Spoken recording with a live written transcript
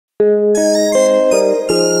Red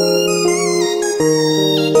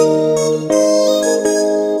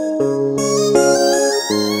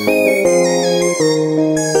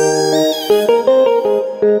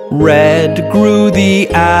grew the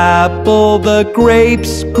apple, the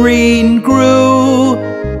grapes green grew.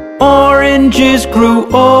 Oranges grew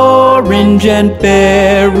orange and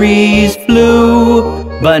berries blue.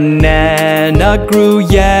 Banana grew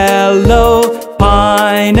yellow,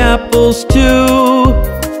 pineapples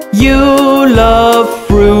too. You love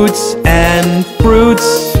fruits and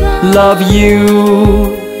fruits love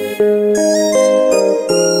you.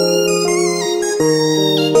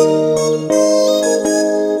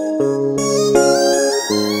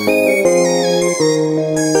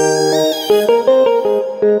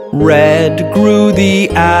 Red grew the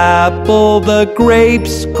apple, the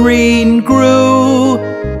grapes green grew.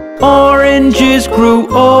 Oranges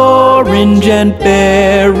grew orange and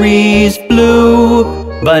berries blue.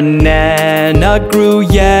 Banana grew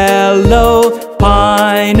yellow,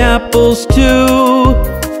 pineapples too.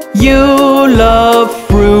 You love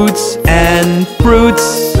fruits and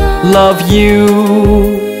fruits love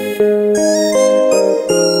you.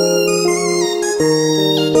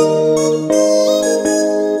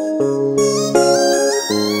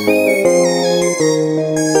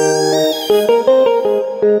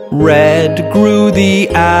 Red grew the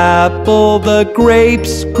apple, the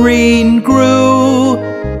grapes green grew.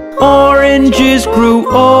 Oranges grew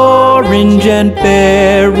orange and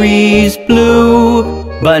berries blue.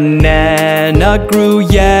 Banana grew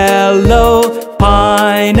yellow,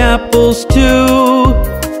 pineapples too.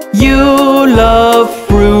 You love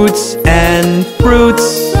fruits and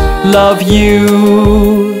fruits love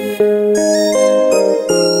you.